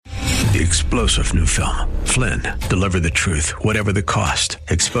The explosive new film, Flynn, deliver the truth, whatever the cost,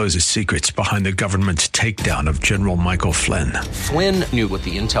 exposes secrets behind the government's takedown of General Michael Flynn. Flynn knew what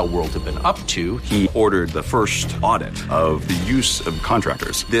the intel world had been up to. He ordered the first audit of the use of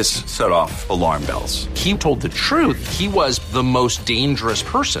contractors. This set off alarm bells. He told the truth. He was the most dangerous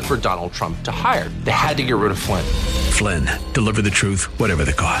person for Donald Trump to hire. They had to get rid of Flynn. Flynn, deliver the truth, whatever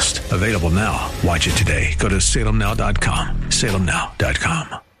the cost. Available now. Watch it today. Go to salemnow.com.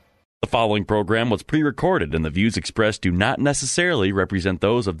 salemnow.com. The following program was pre-recorded, and the views expressed do not necessarily represent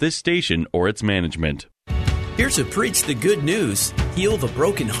those of this station or its management. Here to preach the good news, heal the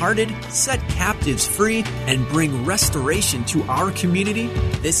brokenhearted, set captives free, and bring restoration to our community,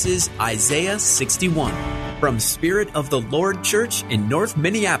 this is Isaiah 61. From Spirit of the Lord Church in North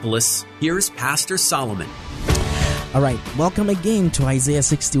Minneapolis, here's Pastor Solomon. All right, welcome again to Isaiah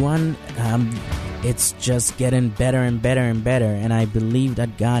 61. It's just getting better and better and better, and I believe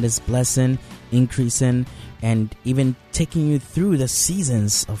that God is blessing, increasing, and even taking you through the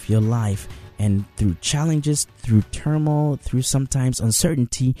seasons of your life. And through challenges, through turmoil, through sometimes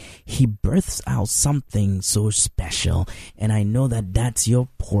uncertainty, He births out something so special. And I know that that's your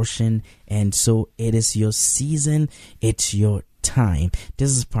portion. And so it is your season. It's your time.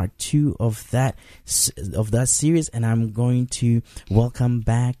 This is part 2 of that series. And I'm going to welcome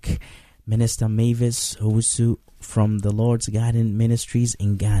back Minister Mavis Owusu from the Lord's Garden Ministries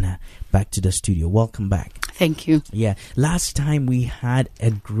in Ghana back to the studio. Welcome back. Thank you. Yeah. Last time we had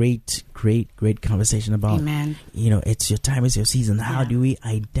a great conversation about, Amen. It's your time, it's your season. How do we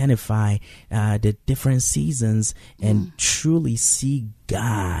identify the different seasons and truly see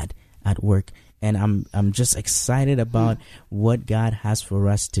God at work? And I'm just excited about what God has for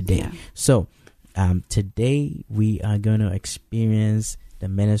us today. Yeah. So today we are going to experience the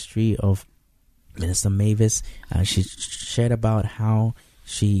ministry of Minister Mavis. She shared about how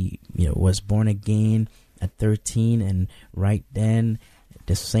she was born again at 13, and right then,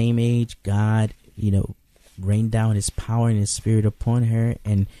 the same age, God rained down His power and His Spirit upon her,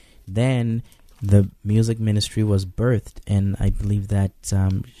 and then the music ministry was birthed. And I believe that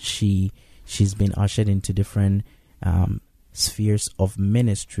she's been ushered into different spheres of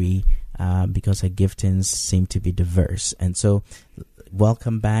ministry because her giftings seem to be diverse. And so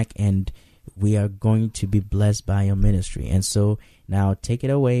welcome back, and we are going to be blessed by your ministry. And so now take it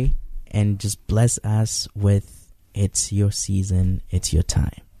away and just bless us with it's your season, it's your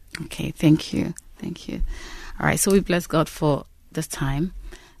time. Okay, thank you. All right, so we bless God for this time.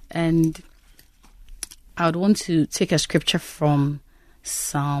 And I would want to take a scripture from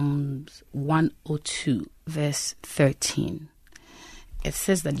Psalms 102, verse 13. It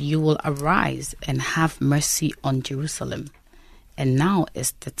says that you will arise and have mercy on Jerusalem. And now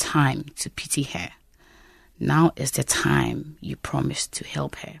is the time to pity her. Now is the time you promised to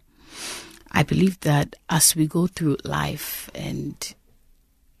help her. I believe that as we go through life and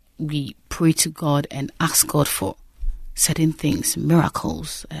we pray to God and ask God for certain things,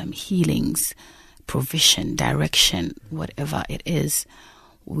 miracles, healings, provision, direction, whatever it is,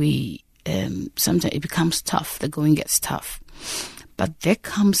 we sometimes it becomes tough. The going gets tough. But there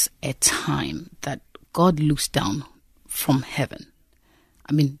comes a time that God looks down from heaven.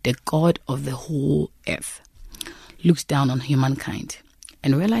 I mean, the God of the whole earth looks down on humankind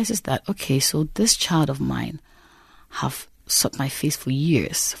and realizes that, okay, so this child of mine have sought my face for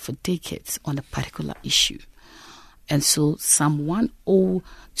years, for decades on a particular issue. And so Psalm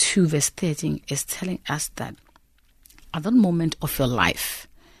 102 verse 13 is telling us that at that moment of your life,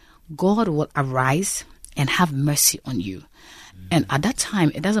 God will arise and have mercy on you. And at that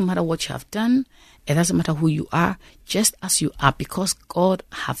time, it doesn't matter what you have done. It doesn't matter who you are, just as you are, because God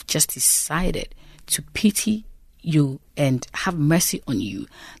have just decided to pity you and have mercy on you.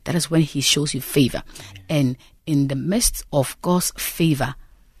 That is when He shows you favor. And in the midst of God's favor,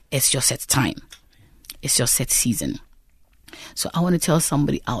 it's your set time. It's your set season. So I want to tell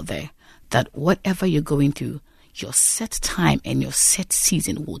somebody out there that whatever you're going through, your set time and your set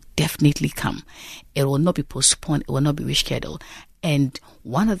season will definitely come. It will not be postponed. It will not be rescheduled. And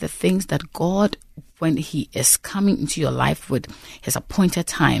one of the things that God, when He is coming into your life with His appointed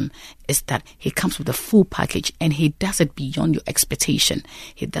time, is that He comes with a full package, and He does it beyond your expectation.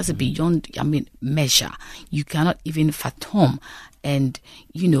 He does it beyond, measure. You cannot even fathom and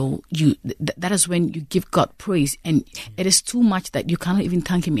that is when you give God praise, and it is too much that you cannot even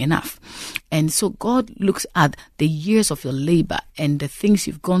thank him enough. And so God looks at the years of your labor and the things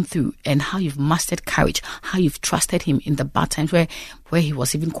you've gone through and how you've mastered courage, how you've trusted him in the bad times where he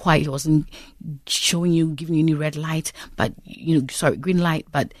was even quiet, he wasn't showing you, giving you any red light, but green light,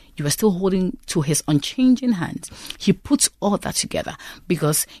 but you were still holding to his unchanging hands. He puts all that together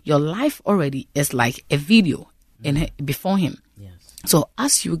because your life already is like a video before him. Yes. So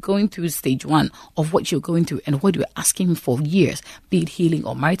as you're going through stage 1 of what you're going through and what you're asking him for years, be it healing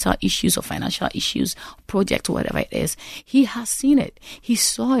or marital issues or financial issues, project or whatever it is, he has seen it. He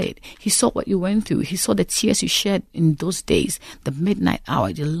saw it. He saw what you went through. He saw the tears you shed in those days, the midnight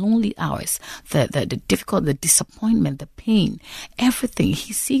hour, the lonely hours, the difficult, the disappointment, the pain, everything.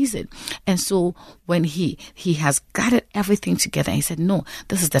 He sees it. And so when he has gathered everything together, he said, no,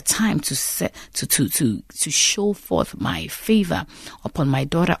 this is the time to show forth my favor upon my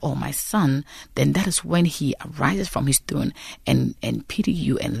daughter or my son, then that is when he arises from his throne and pity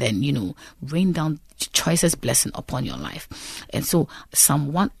you, and then rain down choicest blessing upon your life. And so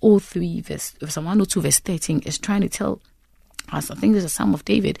Psalm 102 verse 13 is trying to tell us, I think there's a Psalm of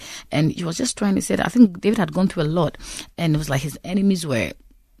David, and he was just trying to say that I think David had gone through a lot, and it was like his enemies were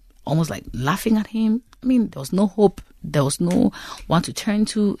almost like laughing at him. I mean, there was no hope, there was no one to turn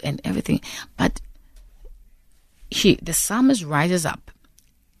to and everything, but the psalmist rises up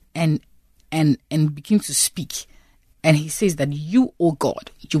and begins to speak, and he says that you, O God,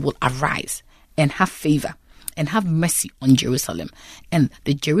 you will arise and have favor and have mercy on Jerusalem. And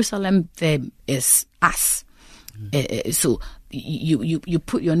the Jerusalem there is us. So you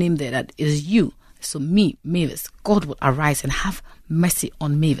put your name there, that is you. So me, Mavis, God will arise and have mercy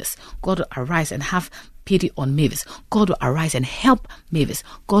on Mavis. God will arise and have pity on Mavis. God will arise and help Mavis.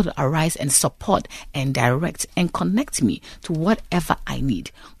 God will arise and support and direct and connect me to whatever I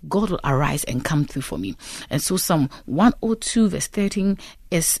need. God will arise and come through for me. And so Psalm 102 verse 13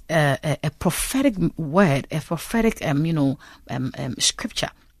 is a prophetic word, a prophetic scripture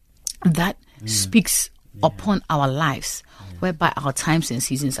that speaks upon our lives, whereby our times and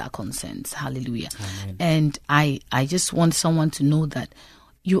seasons are concerned. Hallelujah. Amen. And I just want someone to know that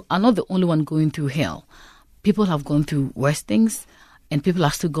you are not the only one going through hell. People have gone through worse things, and people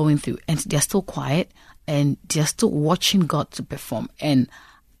are still going through, and they're still quiet, and they're still watching God to perform. And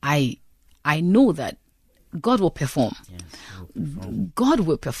I know that God will perform. Yes, God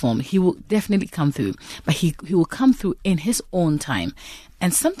will perform. He will definitely come through, but he will come through in his own time.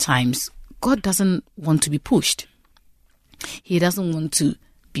 And sometimes God doesn't want to be pushed. He doesn't want to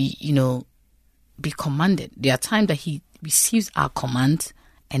be commanded. There are times that he receives our command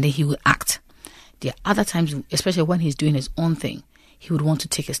and then he will act. There are other times, especially when he's doing his own thing, he would want to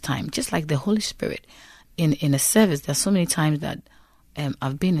take his time. Just like the Holy Spirit in a service, there are so many times that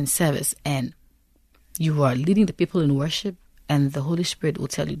I've been in service and you are leading the people in worship and the Holy Spirit will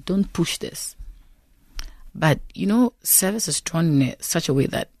tell you, don't push this. But service is drawn in such a way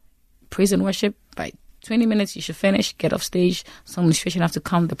that praise and worship, by 20 minutes you should finish, get off stage, some administration have to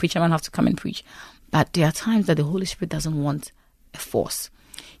come, the preacher man have to come and preach. But there are times that the Holy Spirit doesn't want a force.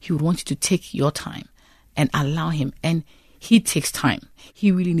 He would want you to take your time and allow him. And he takes time.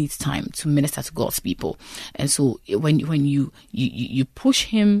 He really needs time to minister to God's people. And so when you push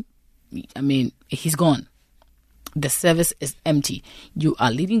him, I mean, he's gone. The service is empty. You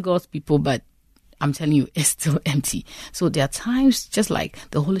are leading God's people, but I'm telling you, it's still empty. So there are times, just like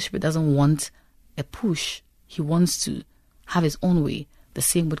the Holy Spirit doesn't want a push, he wants to have his own way. The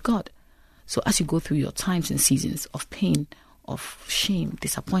same with God. So as you go through your times and seasons of pain, of shame,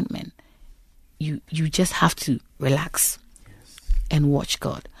 disappointment, you just have to relax and watch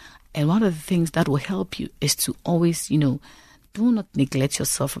God. And one of the things that will help you is to always, do not neglect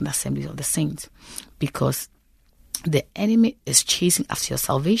yourself from the assemblies of the saints, because the enemy is chasing after your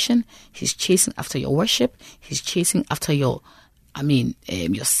salvation. He's chasing after your worship. He's chasing after your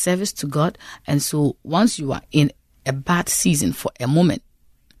service to God. And so once you are in a bad season for a moment,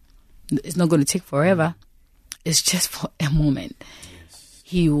 it's not going to take forever. It's just for a moment. Yes.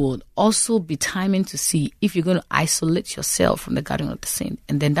 He will also be timing to see if you're going to isolate yourself from the gathering of the saints.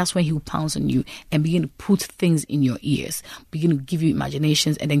 And then that's when he will pounce on you and begin to put things in your ears, begin to give you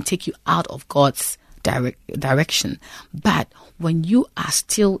imaginations, and then take you out of God's direction. But when you are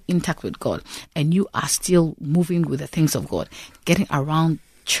still intact with God and you are still moving with the things of God, getting around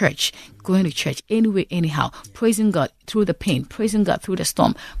church, going to church anyway, anyhow, praising God through the pain, praising God through the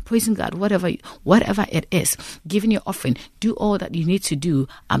storm, praising God, whatever it is, giving your offering, do all that you need to do.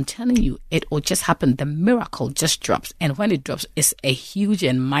 I'm telling you, it will just happen. The miracle just drops. And when it drops, it's a huge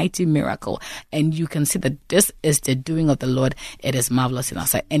and mighty miracle. And you can see that this is the doing of the Lord. It is marvelous in our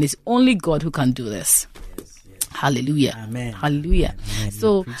sight. And it's only God who can do this. Hallelujah. Amen. Hallelujah. Amen.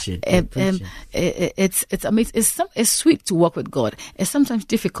 So it's amazing. It's sweet to work with God. It's sometimes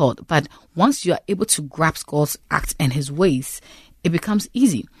difficult, but once you are able to grasp God's acts and his ways, it becomes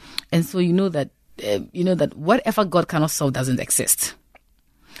easy. And so you know that whatever God cannot solve doesn't exist.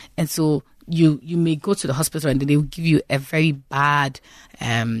 And so you may go to the hospital and they will give you a very bad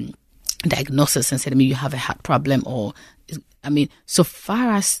diagnosis and say to me, you have a heart problem, or so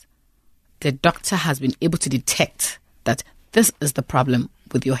far as the doctor has been able to detect that this is the problem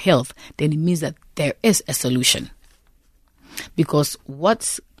with your health, then it means that there is a solution. Because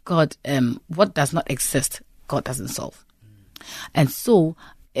what does not exist, God doesn't solve. And so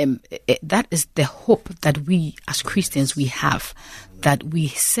that is the hope that we as Christians we have, that we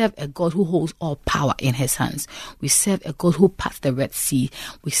serve a God who holds all power in his hands. We serve a God who parts the Red Sea.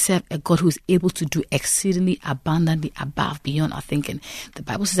 We serve a God who is able to do exceedingly abundantly above, beyond our thinking. The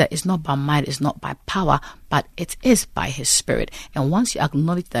Bible says that it's not by might, it's not by power, but it is by his Spirit. And once you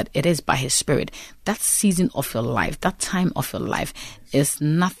acknowledge that it is by his Spirit, that season of your life, that time of your life is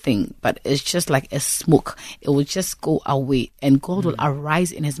nothing, but it's just like a smoke. It will just go away, and God will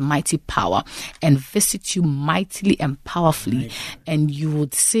arise in his mighty power and visit you mightily and powerfully. And you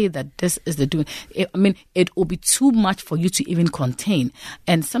would say that this is the doing. It will be too much for you to even contain.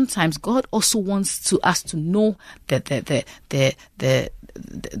 And sometimes God also wants us to know that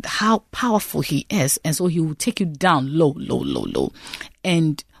how powerful he is, and so he will take you down low.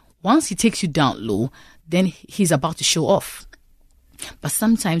 And once he takes you down low, then he's about to show off. But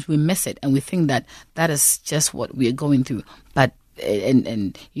sometimes we miss it and we think that is just what we are going through. But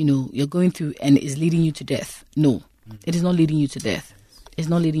and you're going through and it's leading you to death. No, it is not leading you to death. It's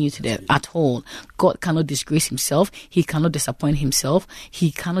not leading you to death at all. God cannot disgrace himself. He cannot disappoint himself.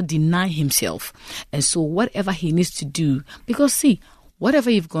 He cannot deny himself. And so whatever he needs to do, because see, whatever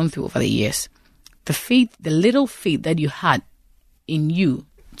you've gone through over the years, the little faith that you had in you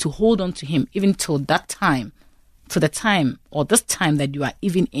to hold on to him, even till that time, to the time or this time that you are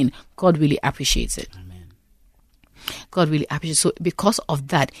even in, God really appreciates it. Amen. God really appreciates it. So because of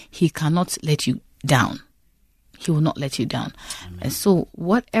that, he cannot let you down. He will not let you down. Amen. And so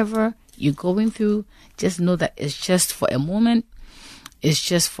whatever you're going through, just know that it's just for a moment. It's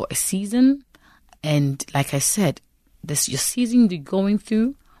just for a season. And like I said, your season you're going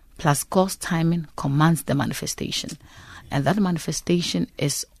through plus God's timing commands the manifestation. And that manifestation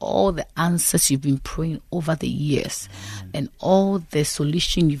is all the answers you've been praying over the years, and all the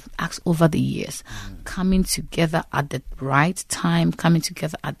solution you've asked over the years, coming together at the right time, coming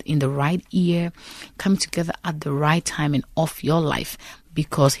together in the right year, coming together at the right time of your life,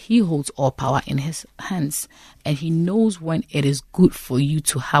 because he holds all power in his hands, and he knows when it is good for you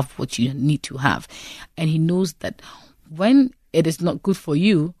to have what you need to have. And he knows that when it is not good for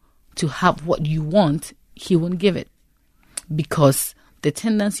you to have what you want, he won't give it. Because the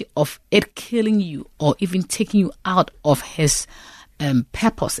tendency of it killing you or even taking you out of his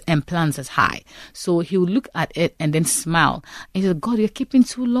purpose and plans is high. So he will look at it and then smile. And he says, God, you're keeping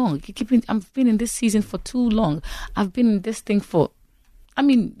too long. I've been in this season for too long. I've been in this thing for,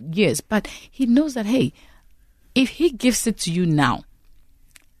 years. But he knows that, hey, if he gives it to you now,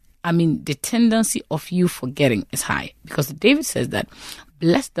 the tendency of you forgetting is high. Because David says that,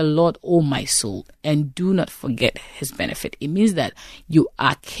 bless the Lord, O my soul, and do not forget his benefit. It means that you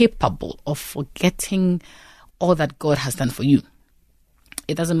are capable of forgetting all that God has done for you.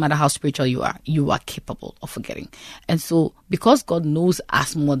 It doesn't matter how spiritual you are capable of forgetting. And so, because God knows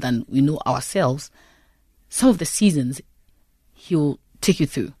us more than we know ourselves, some of the seasons he'll take you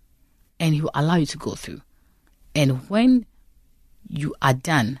through and he'll allow you to go through. And when you are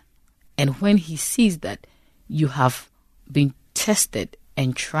done, and when he sees that you have been tested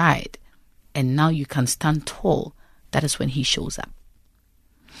and tried, and now you can stand tall, that is when he shows up.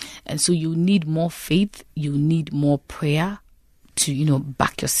 And so you need more faith, you need more prayer to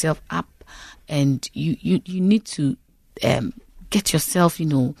back yourself up, and you need to get yourself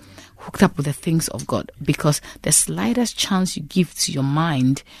hooked up with the things of God, because the slightest chance you give to your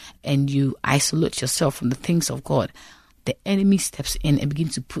mind and you isolate yourself from the things of God, the enemy steps in and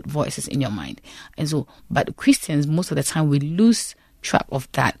begins to put voices in your mind. And so, but Christians, most of the time, we lose track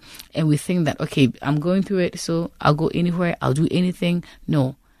of that, and we think that, okay, I'm going through it, so I'll go anywhere, I'll do anything.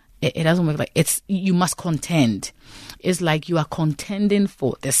 No, it doesn't work like it's. You must contend. It's like you are contending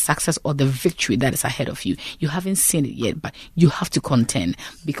for the success or the victory that is ahead of you. You haven't seen it yet, but you have to contend,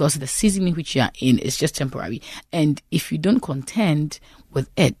 because the season in which you are in is just temporary. And if you don't contend with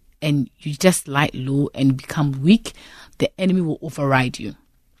it and you just lie low and become weak, the enemy will override you.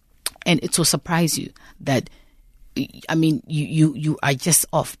 And it will surprise you that, I mean, you are just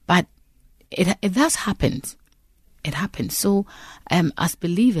off. But it does happen. It happens. So, as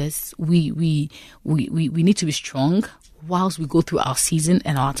believers, we need to be strong whilst we go through our season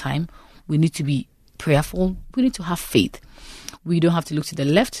and our time. We need to be prayerful. We need to have faith. We don't have to look to the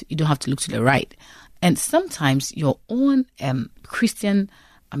left. You don't have to look to the right. And sometimes your own Christian,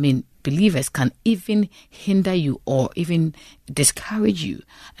 believers can even hinder you or even discourage you.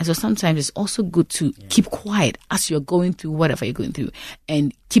 And so sometimes it's also good to keep quiet as you're going through whatever you're going through,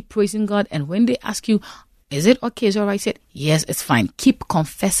 and keep praising God. And when they ask you, is it okay? Is it all right? Said, yes, it's fine. Keep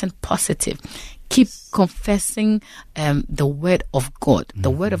confessing positive. Keep confessing the word of God. The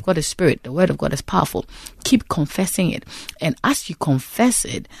word of God is spirit. The word of God is powerful. Keep confessing it. And as you confess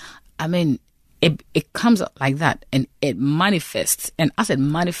it, it comes out like that, and it manifests. And as it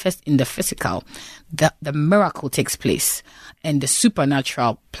manifests in the physical, the miracle takes place. And the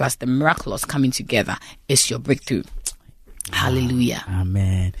supernatural plus the miraculous coming together is your breakthrough. Hallelujah.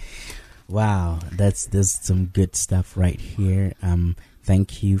 Amen. Wow, there's some good stuff right here.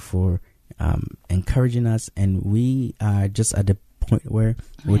 Thank you for encouraging us. And we are just at the point where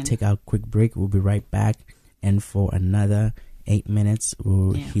we'll take our quick break. We'll be right back. And for another 8 minutes,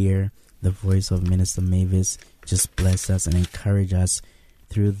 we'll hear the voice of Minister Mavis. Just bless us and encourage us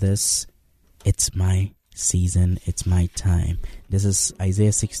through this. It's my season. It's my time. This is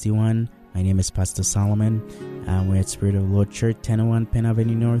Isaiah 61. My name is Pastor Solomon. We're at Spirit of the Lord Church, 1001 Penn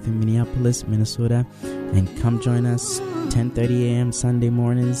Avenue North in Minneapolis, Minnesota. And come join us 10:30 a.m. Sunday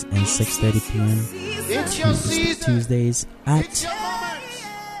mornings and 6:30 p.m. Tuesdays at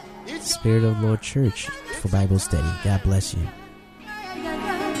Spirit of the Lord Church for Bible study. God bless you.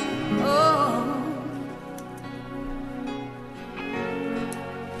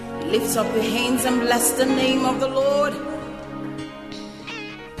 Lift up your hands and bless the name of the Lord.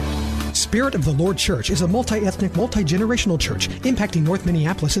 Spirit of the Lord Church is a multi-ethnic, multi-generational church impacting North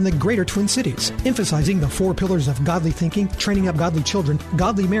Minneapolis and the greater Twin Cities, emphasizing the 4 pillars of godly thinking, training up godly children,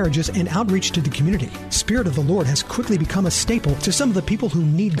 godly marriages, and outreach to the community. Spirit of the Lord has quickly become a staple to some of the people who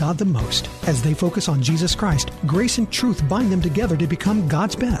need God the most. As they focus on Jesus Christ, grace and truth bind them together to become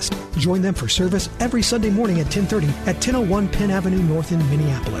God's best. Join them for service every Sunday morning at 10:30 at 1001 Penn Avenue North in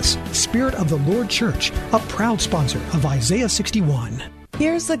Minneapolis. Spirit of the Lord Church, a proud sponsor of Isaiah 61.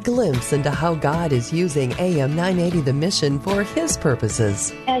 Here's a glimpse into how God is using AM 980 The Mission for His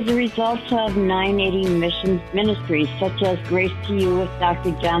purposes. As a result of 980 Mission ministries such as Grace to You with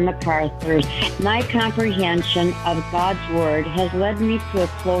Dr. John MacArthur, my comprehension of God's Word has led me to a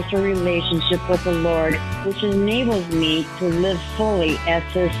closer relationship with the Lord, which enables me to live fully as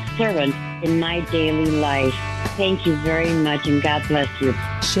His servant in my daily life. Thank you very much, and God bless you.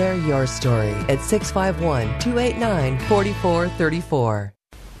 Share your story at 651-289-4434.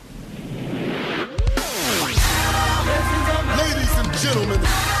 Ladies and gentlemen,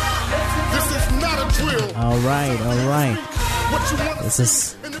 this is not a drill. All right. This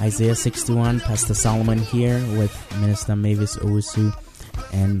is Isaiah 61. Pastor Solomon here with Minister Mavis Owusu.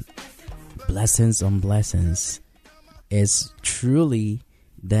 And blessings on blessings is truly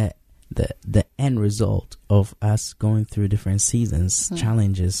the end result of us going through different seasons,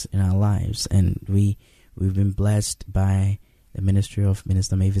 challenges in our lives, and we've been blessed by the ministry of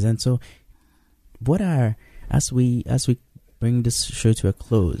Minister Mavis. And so, as we bring this show to a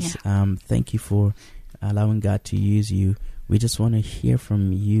close, thank you for allowing God to use you. We just want to hear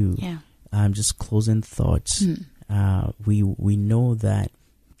from you. Just closing thoughts. We know that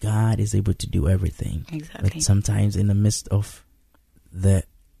God is able to do everything. Exactly. But sometimes in the midst of the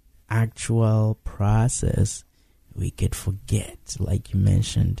actual process, we could forget, like you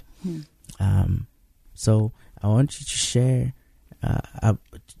mentioned. So I want you to share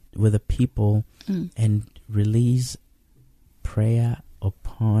with the people and release prayer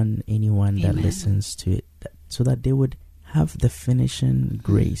upon anyone that listens to it, so that they would have the finishing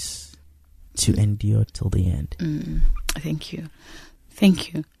grace to endure till the end. Thank you.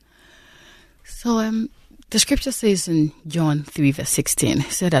 So the scripture says in John 3 verse 16,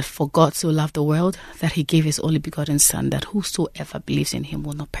 it said that for God so loved the world that He gave His only begotten Son, that whosoever believes in Him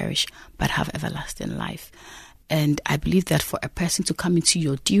will not perish but have everlasting life. And I believe that for a person to come into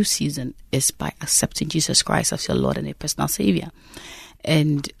your due season is by accepting Jesus Christ as your Lord and your personal Savior.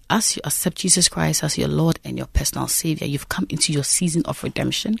 And as you accept Jesus Christ as your Lord and your personal Savior, you've come into your season of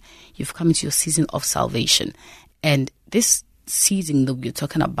redemption. You've come into your season of salvation. And this season that we're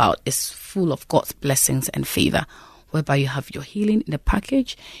talking about is full of God's blessings and favor, whereby you have your healing in the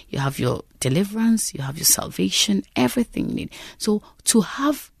package, you have your deliverance, you have your salvation, everything you need. So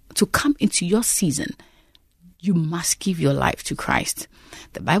to come into your season, you must give your life to Christ.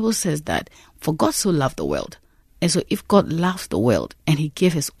 The Bible says that for God so loved the world. And so if God loves the world and he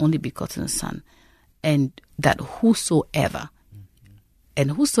gave his only begotten son, and that whosoever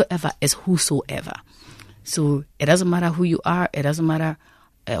is whosoever. So it doesn't matter who you are. It doesn't matter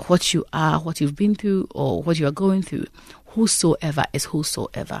what you are, what you've been through, or what you are going through. Whosoever is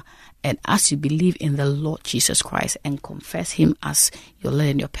whosoever. And as you believe in the Lord Jesus Christ and confess him as your Lord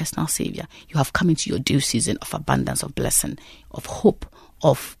and your personal Savior, you have come into your due season of abundance, of blessing, of hope,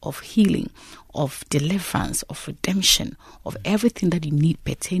 of healing, of deliverance, of redemption, of everything that you need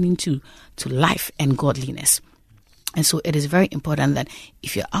pertaining to life and godliness. And so it is very important that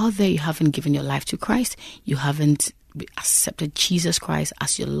if you're out there, you haven't given your life to Christ, you haven't accepted Jesus Christ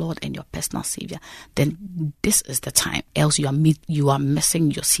as your Lord and your personal Savior, then this is the time. Else you are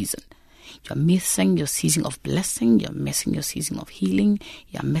missing your season. You're missing your season of blessing. You're missing your season of healing.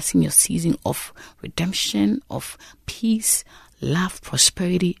 You're missing your season of redemption, of peace, love,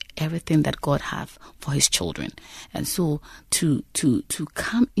 prosperity, everything that God have for his children. And so to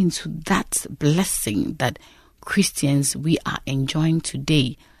come into that blessing that Christians we are enjoying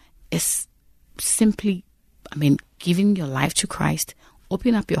today is simply, giving your life to Christ,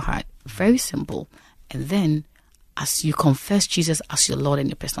 open up your heart, very simple. And then as you confess Jesus as your Lord and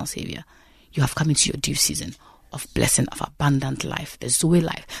your personal Savior, you have come into your due season of blessing, of abundant life, the Zoe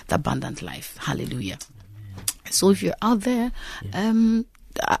life, the abundant life. Hallelujah. So if you're out there,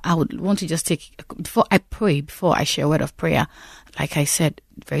 I would want to just before I share a word of prayer, like I said,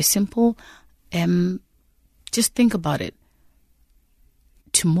 very simple, just think about it.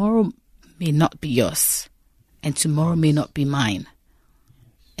 Tomorrow may not be yours, and tomorrow may not be mine.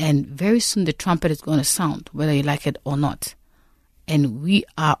 And very soon the trumpet is going to sound, whether you like it or not. And we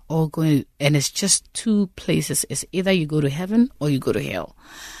are all going, and it's just two places. It's either you go to heaven or you go to hell.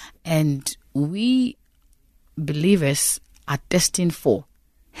 And we believers are destined for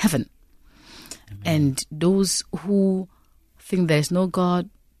heaven. Amen. And those who think there is no God,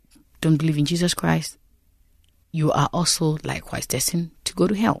 don't believe in Jesus Christ, you are also likewise destined to go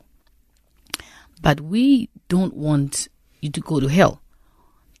to hell. But we don't want you to go to hell.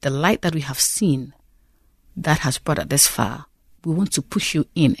 The light that we have seen that has brought us this far, we want to push you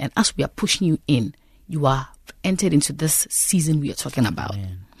in. And as we are pushing you in, you are entered into this season we are talking about.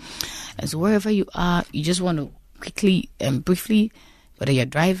 Amen. And so wherever you are, you just want to quickly and briefly, whether you're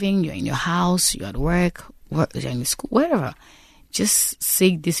driving, you're in your house, you're at work, you're in school, wherever, just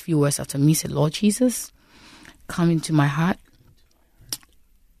say these few words after me. Say, Lord Jesus, come into my heart.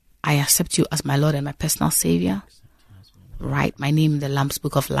 I accept you as my Lord and my personal Savior. Write my name in the Lamb's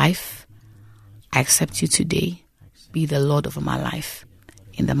Book of Life. I accept you today. Be the Lord over my life.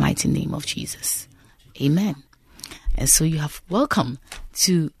 In the mighty name of Jesus. Amen. And so you have welcome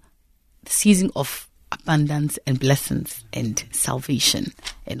to the season of abundance and blessings and salvation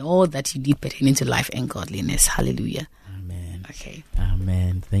and all that you need pertaining to life and godliness. Hallelujah. Amen. Okay.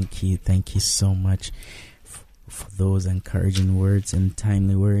 Amen. Thank you so much for those encouraging words and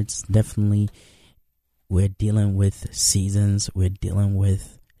timely words. Definitely, we're dealing with seasons, we're dealing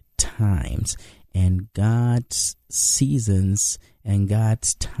with times, and God's seasons and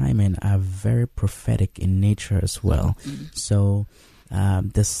God's timing are very prophetic in nature as well. Mm-hmm. So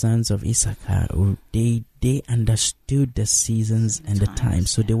the sons of Issachar, they understood the seasons and the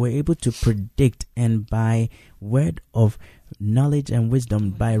times, so they were able to predict, and by word of knowledge and wisdom,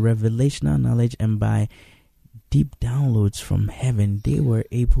 by revelational knowledge and by deep downloads from heaven, they were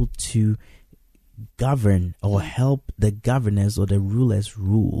able to govern or help the governors or the rulers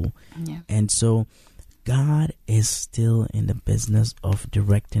rule. Yeah. And so God is still in the business of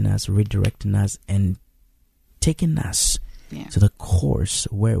directing us, redirecting us, and taking us to the course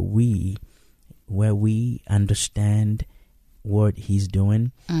where we understand what he's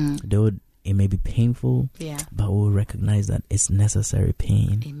doing. Though it may be painful, but we'll recognize that it's necessary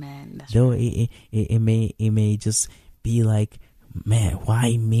pain. Amen. That's Though right. it may just be like, man,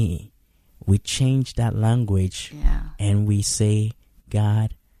 why me? We change that language and we say,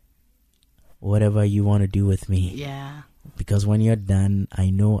 God, whatever you want to do with me. Yeah. Because when you're done, I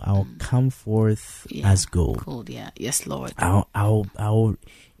know I'll come forth as gold. Gold, yes, Lord. I'll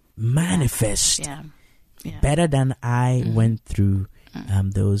manifest better than I went through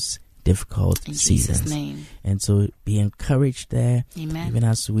those difficult in seasons. Jesus' name. And so be encouraged there. Amen. Even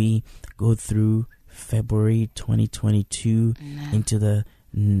as we go through February 2022 into the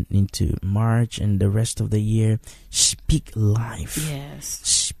into March and the rest of the year. Speak life. Yes.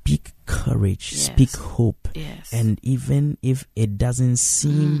 Speak courage. Yes. Speak hope. Yes. And even if it doesn't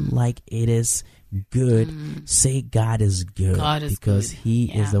seem like it is good, say God is good. God is because good. He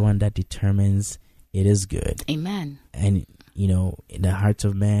Yeah. is the one that determines it is good. Amen. And in the hearts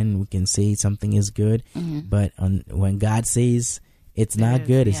of man, we can say something is good, but when God says it's not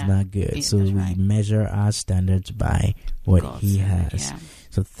good, it's not good. Yeah, so we measure our standards by what He has. Yeah.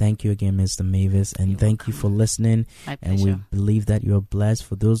 So thank you again, Mr. Mavis, and thank you for listening. My and we pleasure. believe that you're blessed.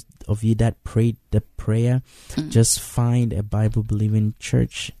 For those of you that prayed the prayer, just find a Bible-believing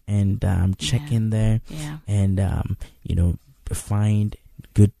church and check in there, and find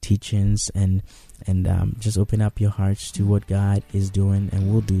good teachings and just open up your hearts to what God is doing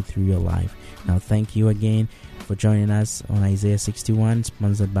and will do through your life. Now, thank you again for joining us on Isaiah 61,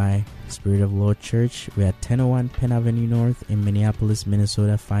 sponsored by Spirit of Lord Church. We're at 1001 Penn Avenue North in Minneapolis,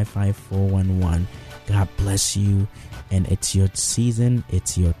 Minnesota, 55411. God bless you, and it's your season,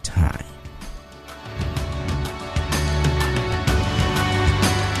 it's your time.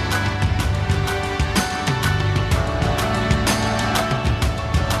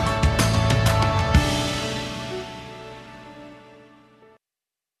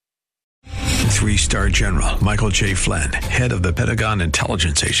 Three-star General Michael J. Flynn, head of the Pentagon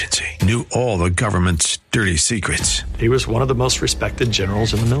Intelligence Agency, knew all the government's dirty secrets. He was one of the most respected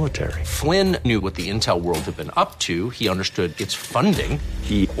generals in the military. Flynn knew what the intel world had been up to. He understood its funding.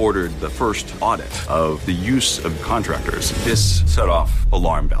 He ordered the first audit of the use of contractors. This set off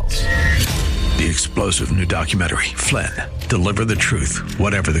alarm bells. The explosive new documentary, Flynn, Deliver the Truth,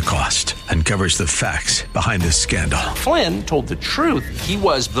 Whatever the Cost, uncovers the facts behind this scandal. Flynn told the truth. He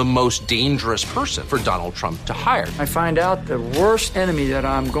was the most dangerous person for Donald Trump to hire. I find out the worst enemy that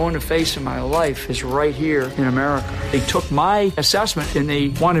I'm going to face in my life is right here in America. They took my assessment and they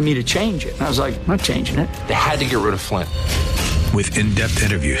wanted me to change it. And I was like, I'm not changing it. They had to get rid of Flynn. With in-depth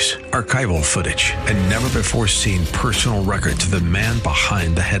interviews, archival footage, and never-before-seen personal records of the man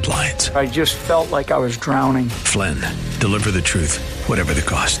behind the headlines. I just felt like I was drowning. Flynn, Deliver the Truth, Whatever the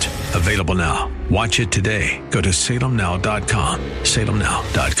Cost. Available now. Watch it today. Go to salemnow.com.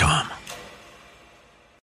 salemnow.com.